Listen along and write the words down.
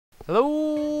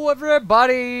Hello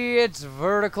everybody, it's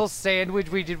Vertical Sandwich.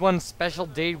 We did one special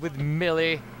date with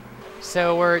Millie,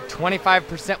 so we're at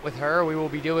 25% with her. We will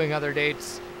be doing other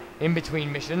dates in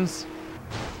between missions.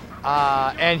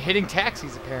 And hitting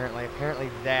taxis apparently. Apparently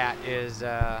that is,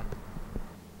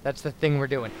 that's the thing we're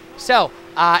doing. So,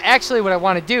 actually what I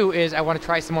want to do is I want to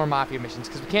try some more Mafia missions,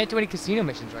 because we can't do any casino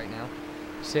missions right now.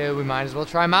 So we might as well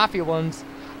try Mafia ones.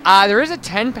 There is a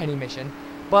 10-penny mission,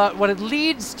 but what it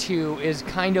leads to is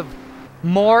kind of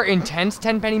more intense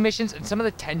 10-penny missions, and some of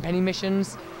the 10-penny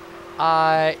missions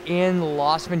in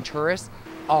Las Venturas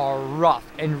are rough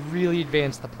and really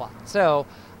advance the plot. So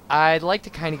I'd like to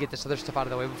kind of get this other stuff out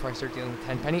of the way before I start dealing with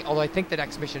 10-penny, although I think the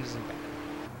next mission isn't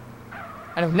bad.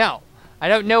 I don't know. I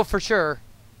don't know for sure.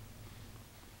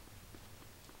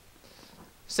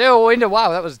 So,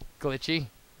 wow, that was glitchy.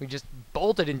 We just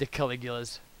bolted into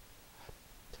Caligulas.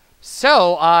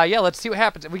 So, yeah, let's see what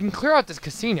happens. If we can clear out this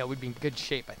casino, we'd be in good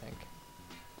shape, I think.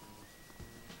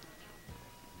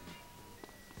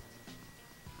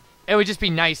 It would just be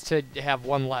nice to have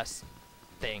one less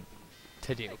thing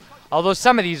to do. Although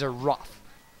some of these are rough.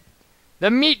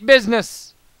 The meat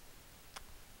business!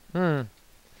 It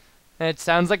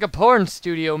sounds like a porn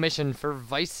studio mission for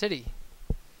Vice City.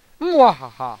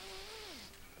 Mwahaha.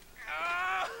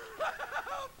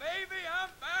 Baby, I'm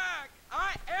back!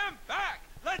 I am back!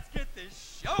 Let's get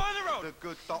this show on the road! The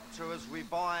good doctor has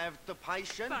revived the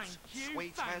patient. Thank you,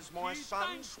 Sweet thank as my you, son.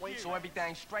 thank Sweet. you. So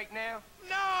everything's straight now?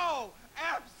 No!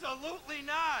 Absolutely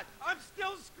not! I'm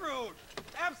still screwed!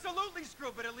 Absolutely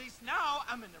screwed, but at least now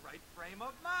I'm in the right frame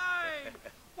of mind!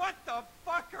 What the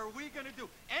fuck are we gonna do?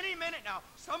 Any minute now,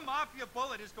 some mafia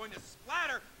bullet is going to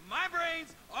splatter my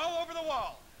brains all over the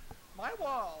wall! My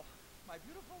wall. My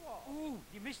beautiful wall. Ooh,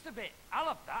 you missed a bit. I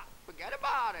love that. Forget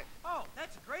about it. Oh,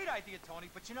 that's a great idea, Tony,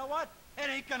 but you know what? It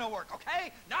ain't gonna work,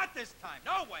 okay? Not this time.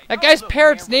 No way. That no. guy's Look,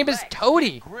 parrot's man, name is relax.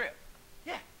 Toady. Grip.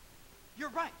 Yeah, you're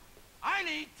right. I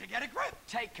need to get a grip.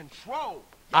 Take control.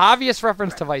 Obvious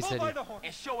reference to Vice Pull City. by the horn.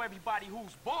 And show everybody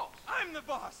who's boss. I'm the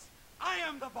boss. I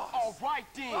am the boss. All right,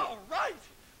 then. All right.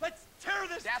 Let's tear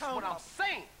this That's town what I'm up.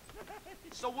 saying.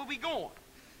 So where we going?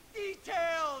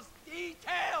 Details.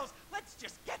 Details. Let's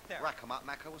just get there. Rack 'em up,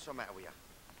 Macca. What's the matter with you?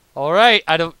 Alright,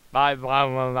 I don't know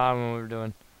what we're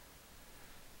doing.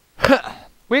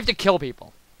 We have to kill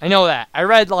people. I know that. I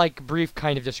read, like, brief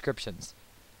kind of descriptions.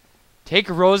 Take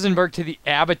Rosenberg to the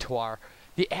abattoir.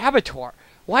 The abattoir.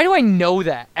 Why do I know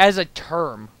that as a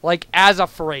term? Like, as a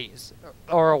phrase.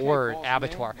 Or a word, boss,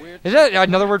 abattoir. man. Is that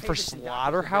another word for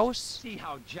slaughterhouse? See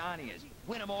how Johnny is.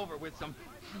 Win him over with some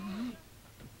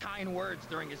kind words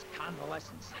during his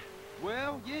convalescence.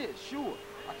 Well, yeah, sure.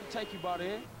 I can take you by the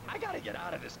hand. I gotta get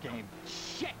out of this game.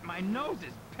 Shit, my nose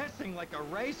is pissing like a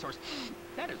racehorse.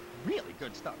 That is really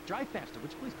good stuff. Drive faster,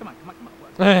 would you please? Come on.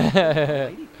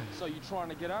 Lady? So you trying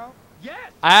to get out?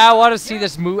 Yes. I want to see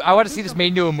this movie. I want to see this made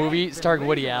into a movie starring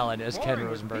Woody Allen as Ken Boring with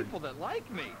Rosenberg. People that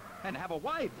like me and have a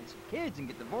wife and some kids and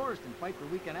get divorced and fight for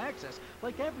weekend access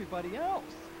like everybody else.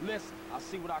 Listen, I'll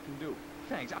see what I can do.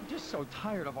 Thanks. I'm just so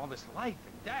tired of all this life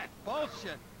and that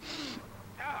bullshit.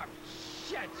 Ah,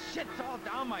 shit. Shit's all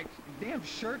down my damn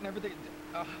shirt and everything.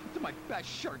 It's my best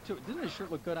shirt, too. Doesn't this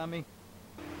shirt look good on me?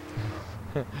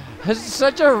 This is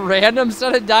such a random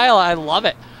set of dialogue. I love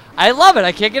it. I love it.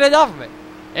 I can't get enough of it.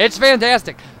 It's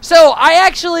fantastic. So, I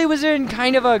actually was in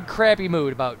kind of a crappy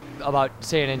mood about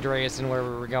San Andreas and where we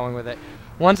were going with it.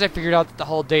 Once I figured out that the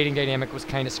whole dating dynamic was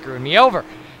kind of screwing me over.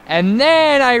 And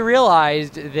then I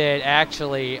realized that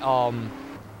actually,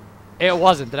 it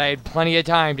wasn't. That I had plenty of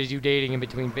time to do dating in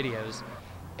between videos.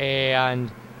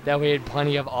 And that we had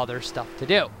plenty of other stuff to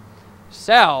do.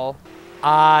 So,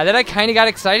 then I kind of got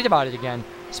excited about it again.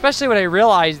 Especially when I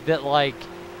realized that, like,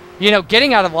 you know,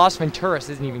 getting out of Las Venturas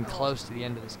isn't even close to the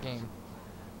end of this game.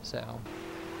 So,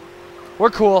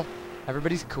 we're cool.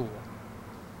 Everybody's cool.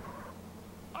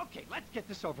 Okay, let's get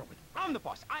this over with. I'm the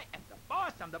boss. I am the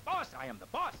boss. I'm the boss. I am the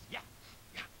boss. Yeah.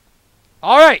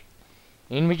 All right,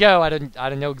 in we go. I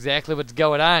don't know exactly what's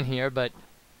going on here, but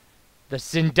the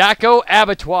Sindaco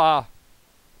Abattoir.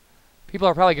 People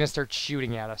are probably gonna start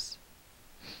shooting at us.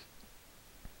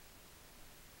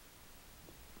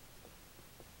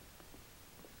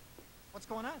 What's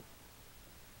going on?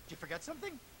 Did you forget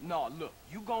something? No, look,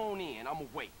 you go on in. I'ma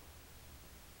wait.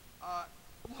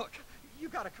 Look, you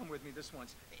gotta come with me this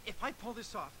once. If I pull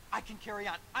this off, I can carry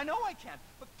on. I know I can,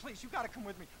 but please, you gotta come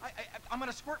with me. I'm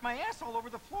gonna squirt my ass all over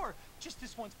the floor. Just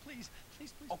this once, please.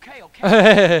 Please, please. Okay,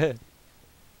 okay.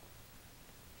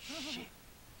 Shit,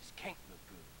 this can't look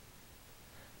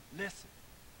good. Listen,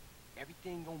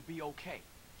 everything gonna be okay.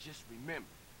 Just remember,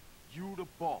 you the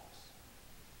boss.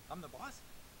 I'm the boss?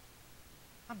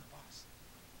 I'm the boss.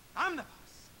 I'm I'm the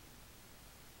boss.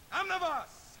 I'm the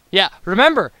boss. Yeah,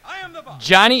 remember, I am the boss.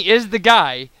 Johnny is the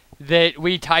guy that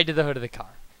we tied to the hood of the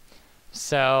car.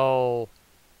 So,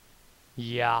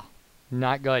 yeah,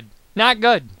 not good. Not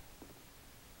good.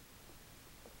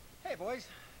 Hey, boys.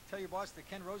 Tell your boss that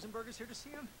Ken Rosenberg is here to see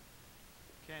him.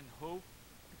 Ken who?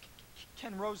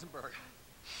 Ken Rosenberg.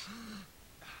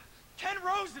 Ken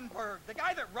Rosenberg, the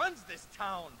guy that runs this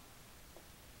town.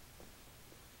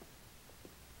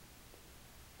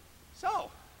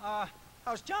 So,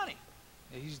 how's Johnny?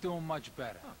 Yeah, he's doing much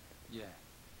better. Yeah.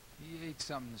 He ate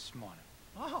something this morning.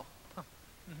 Oh.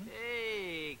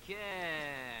 Hey,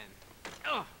 Ken.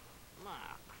 Oh,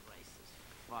 Christ, this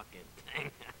fucking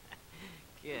thing.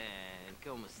 Ken,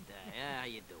 como esta? How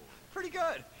you doing? Pretty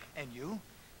good. And you?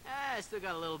 I still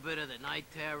got a little bit of the night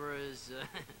terrors,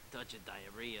 touch of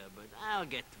diarrhea, but I'll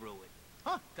get through it.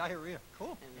 Huh, diarrhea.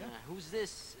 Cool. And who's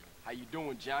this? How you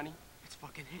doing, Johnny? It's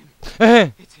fucking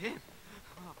him. It's him.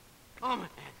 Oh my God.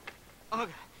 Oh God.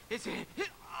 It's him.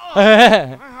 Oh,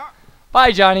 my heart.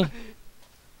 Bye, Johnny.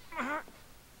 My heart.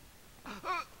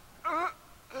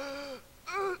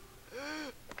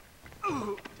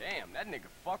 Damn, that nigga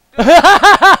fucked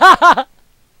up.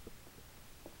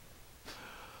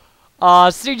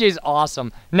 CJ's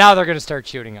awesome. Now they're gonna start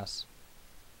shooting us.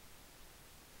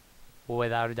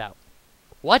 Without a doubt.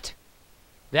 What?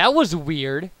 That was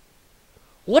weird.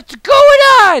 What's going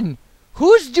on?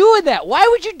 Who's doing that? Why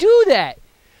would you do that?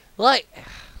 Like,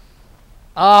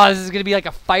 oh, this is gonna be like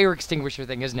a fire extinguisher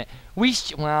thing, isn't it?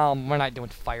 Well, we're not doing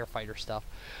firefighter stuff.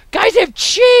 Guys have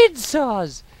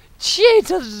chainsaws. Chainsaws.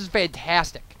 This is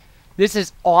fantastic. This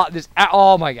is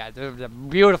oh my God, they're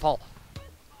beautiful.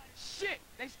 Shit,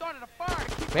 they started a fire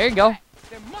to keep There you us go. back.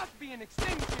 There must be an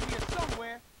extinguisher here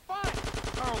somewhere. Find it.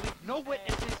 Carl, leave no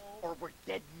witnesses or we're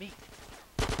dead meat.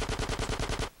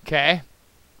 Okay,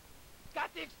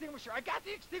 Got the extinguisher. I got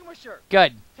the extinguisher.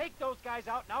 good. Take those guys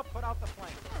out and I'll put out the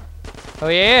flame. Oh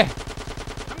yeah.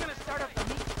 I'm gonna start up the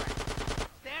meat track.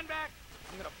 Stand back.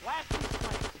 I'm gonna blast these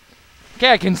flames.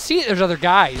 Okay, I can see there's other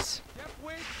guys. Yep,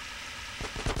 wait.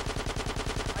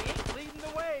 I ain't leading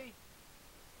the way.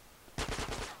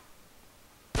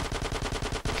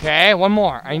 Okay, one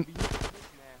more. Is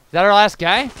that our last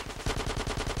guy?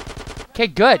 Okay,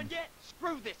 good. Done yet?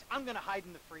 Screw this. I'm gonna hide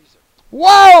in the freezer.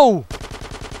 Whoa!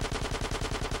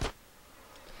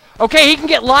 Okay, he can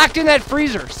get locked in that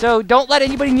freezer, so don't let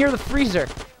anybody near the freezer.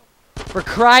 We're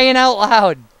crying out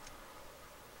loud.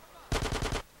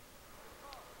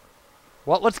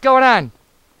 What's going on?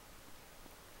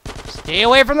 Stay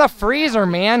away from the freezer,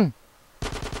 man.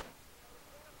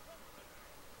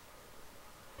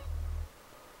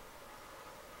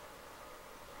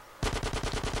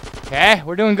 Okay,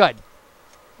 we're doing good.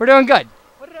 We're doing good.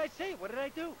 What did I say? What did I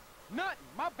do? Nothing.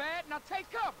 My bad. Now take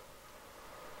cover.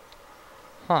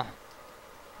 Huh.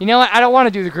 You know what? I don't want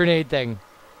to do the grenade thing.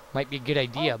 Might be a good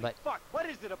idea, Holy but... fuck, what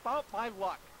is it about my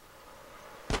luck?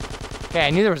 Okay, I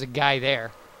knew there was a guy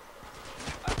there.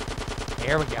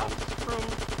 There we go. Screwed.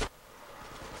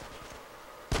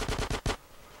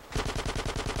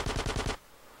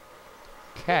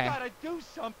 Okay. Gotta do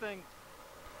something.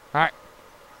 Alright.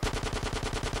 Day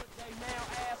now,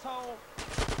 asshole.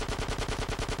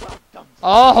 Well done.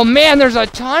 Oh, man, there's a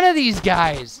ton of these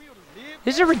guys. We'll live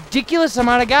This is a ridiculous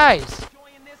amount of guys.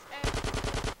 enjoying this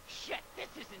ass. Shit, this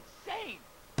is insane.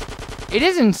 It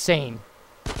is insane.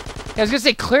 I was going to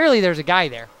say, clearly there's a guy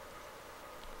there.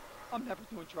 I'm never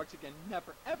doing drugs again.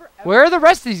 Never, ever, ever. Where are the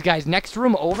rest of these guys? Next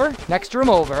room over? Next room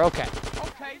over. Okay.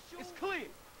 Okay, it's clear.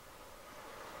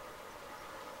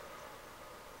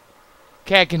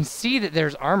 Okay, I can see that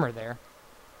there's armor there.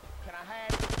 Can I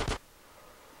have?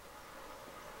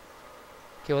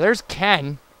 Okay, well, there's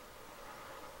Ken.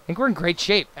 I think we're in great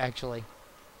shape, actually.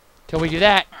 Till we do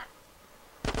that.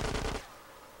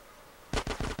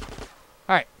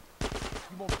 Alright.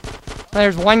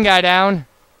 There's one guy down.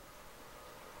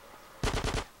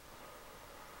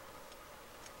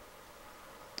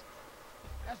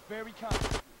 That's very kind.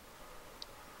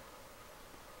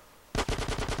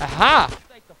 Aha!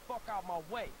 Stay the fuck out my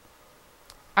way.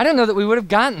 I don't know that we would have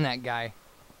gotten that guy.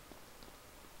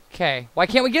 Okay, why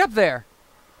can't we get up there?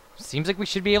 Seems like we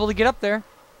should be able to get up there.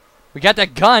 We got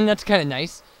that gun, that's kind of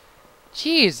nice.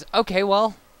 Jeez, okay,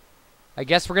 well, I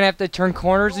guess we're going to have to turn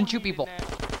corners and shoot people.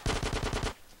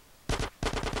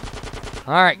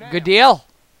 Alright, good deal.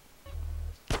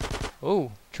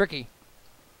 Ooh, tricky.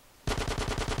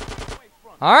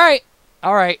 Alright,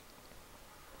 alright.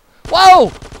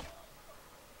 Whoa!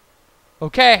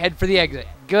 Okay, head for the exit.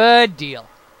 Good deal.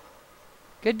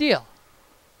 Good deal.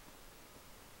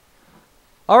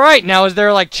 Alright, now is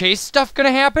there like chase stuff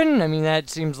gonna happen? I mean, that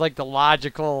seems like the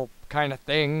logical kind of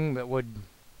thing that would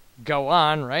go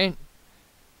on, right?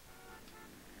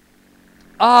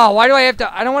 Oh, why do I have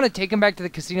to... I don't want to take him back to the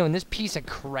casino in this piece of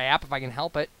crap if I can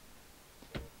help it.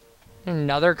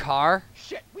 Another car?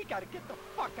 Shit, we gotta get the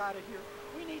fuck out of here.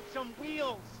 We need some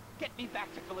wheels. Get me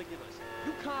back to Caligula's.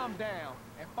 You calm down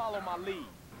and follow my lead.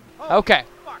 Oh, Okay.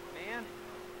 fuck, man.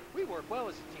 We work well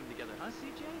as a team together, huh,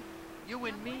 CJ? You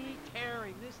and me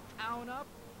tearing this town up?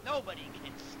 Nobody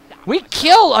can stop We us.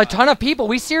 kill a ton of people.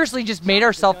 We seriously just made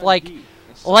ourselves like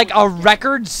a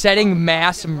record-setting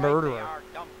mass Right they murderer. are,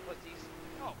 dumb pussies.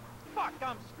 Oh, fuck,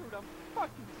 I'm screwed. I'm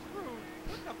fucking screwed.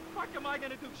 What the fuck am I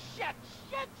gonna do? Shit,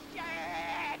 shit,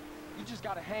 shit! You just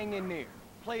gotta hang in there.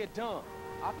 Play it dumb.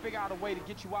 I'll figure out a way to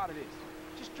get you out of this.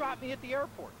 Just drop me at the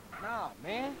airport. Nah,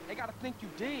 man. They gotta think you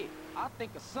dead. I'll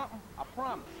think of something. I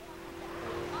promise.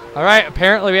 Alright,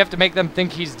 apparently we have to make them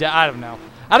think he's dead. I don't know.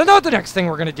 I don't know what the next thing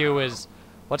we're going to do is.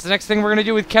 What's the next thing we're going to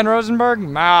do with Ken Rosenberg?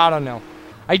 I don't know.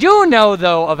 I do know,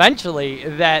 though, eventually,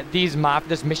 that this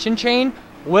mission chain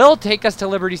will take us to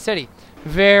Liberty City.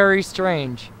 Very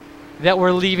strange that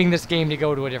we're leaving this game to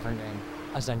go to a different game,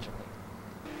 essentially.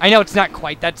 I know it's not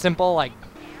quite that simple, like,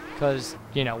 because,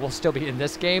 you know, we'll still be in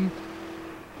this game.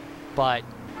 But,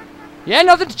 yeah,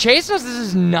 nothing's chasing us. This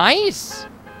is nice.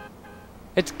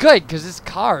 It's good, because this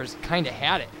car's kind of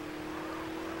had it.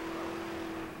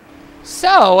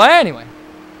 So, anyway.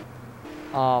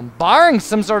 Barring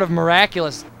some sort of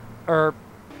miraculous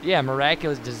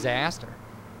disaster.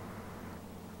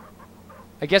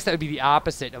 I guess that would be the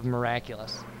opposite of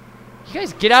miraculous. You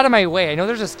guys get out of my way. I know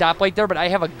there's a stoplight there, but I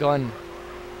have a gun.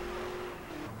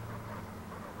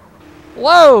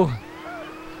 Whoa!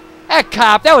 That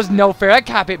cop, that was no fair. That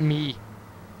cop hit me.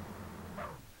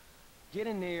 Get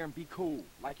in there and be cool.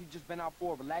 Like you just been out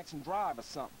for a relaxing drive or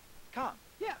something. Calm.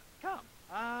 Yeah, calm.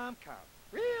 I'm calm.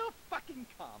 Real fucking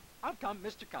calm. I'm calm,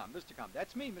 Mr. Calm. Mr. Calm.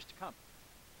 That's me, Mr. Calm.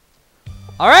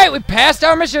 Alright, we passed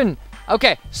our mission.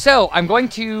 Okay, so I'm going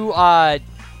to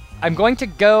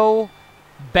go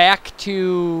back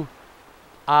to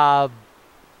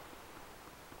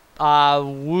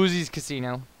Woozy's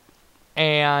casino.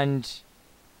 And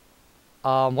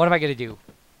what am I gonna do?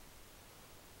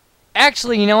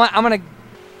 Actually, you know what? I'm gonna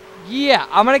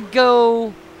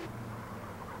go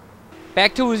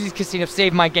back to Woozy's casino,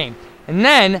 save my game. And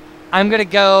then I'm gonna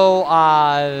go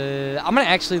I'm gonna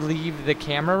actually leave the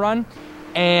camera run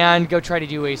and go try to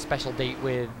do a special date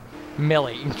with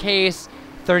Millie in case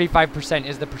 35%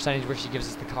 is the percentage where she gives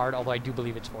us the card, although I do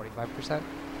believe it's 45%.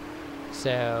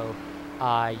 So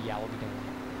yeah, we'll be doing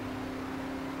that.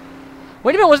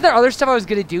 Wait a minute, wasn't there other stuff I was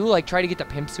gonna do, like try to get the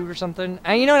pimp suit or something?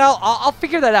 And you know what, I'll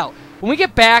figure that out. When we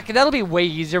get back, that'll be way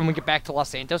easier when we get back to Los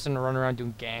Santos and run around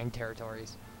doing gang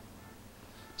territories.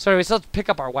 So anyway, so let's pick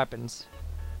up our weapons.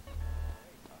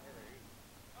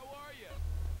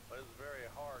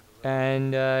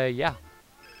 And, yeah.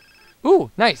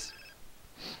 Ooh, nice.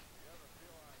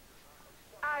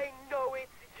 I know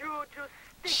it's you,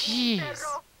 Jeez.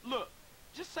 Look,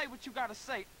 just say what you gotta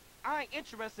say. I ain't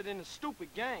interested in the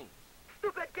stupid game.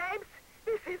 Stupid games?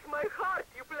 This is my heart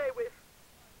you play with.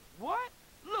 What?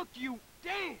 Look, you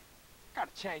damn.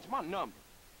 Gotta change my number.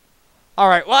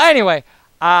 Alright, well, anyway,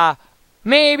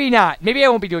 maybe not. Maybe I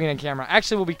won't be doing it on camera.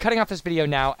 Actually, we'll be cutting off this video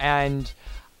now, and,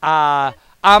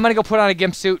 I'm gonna go put on a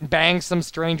gimp suit and bang some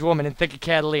strange woman and think of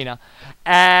Catalina.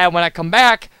 And when I come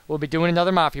back, we'll be doing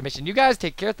another Mafia mission. You guys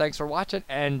take care. Thanks for watching,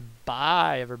 and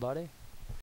bye, everybody.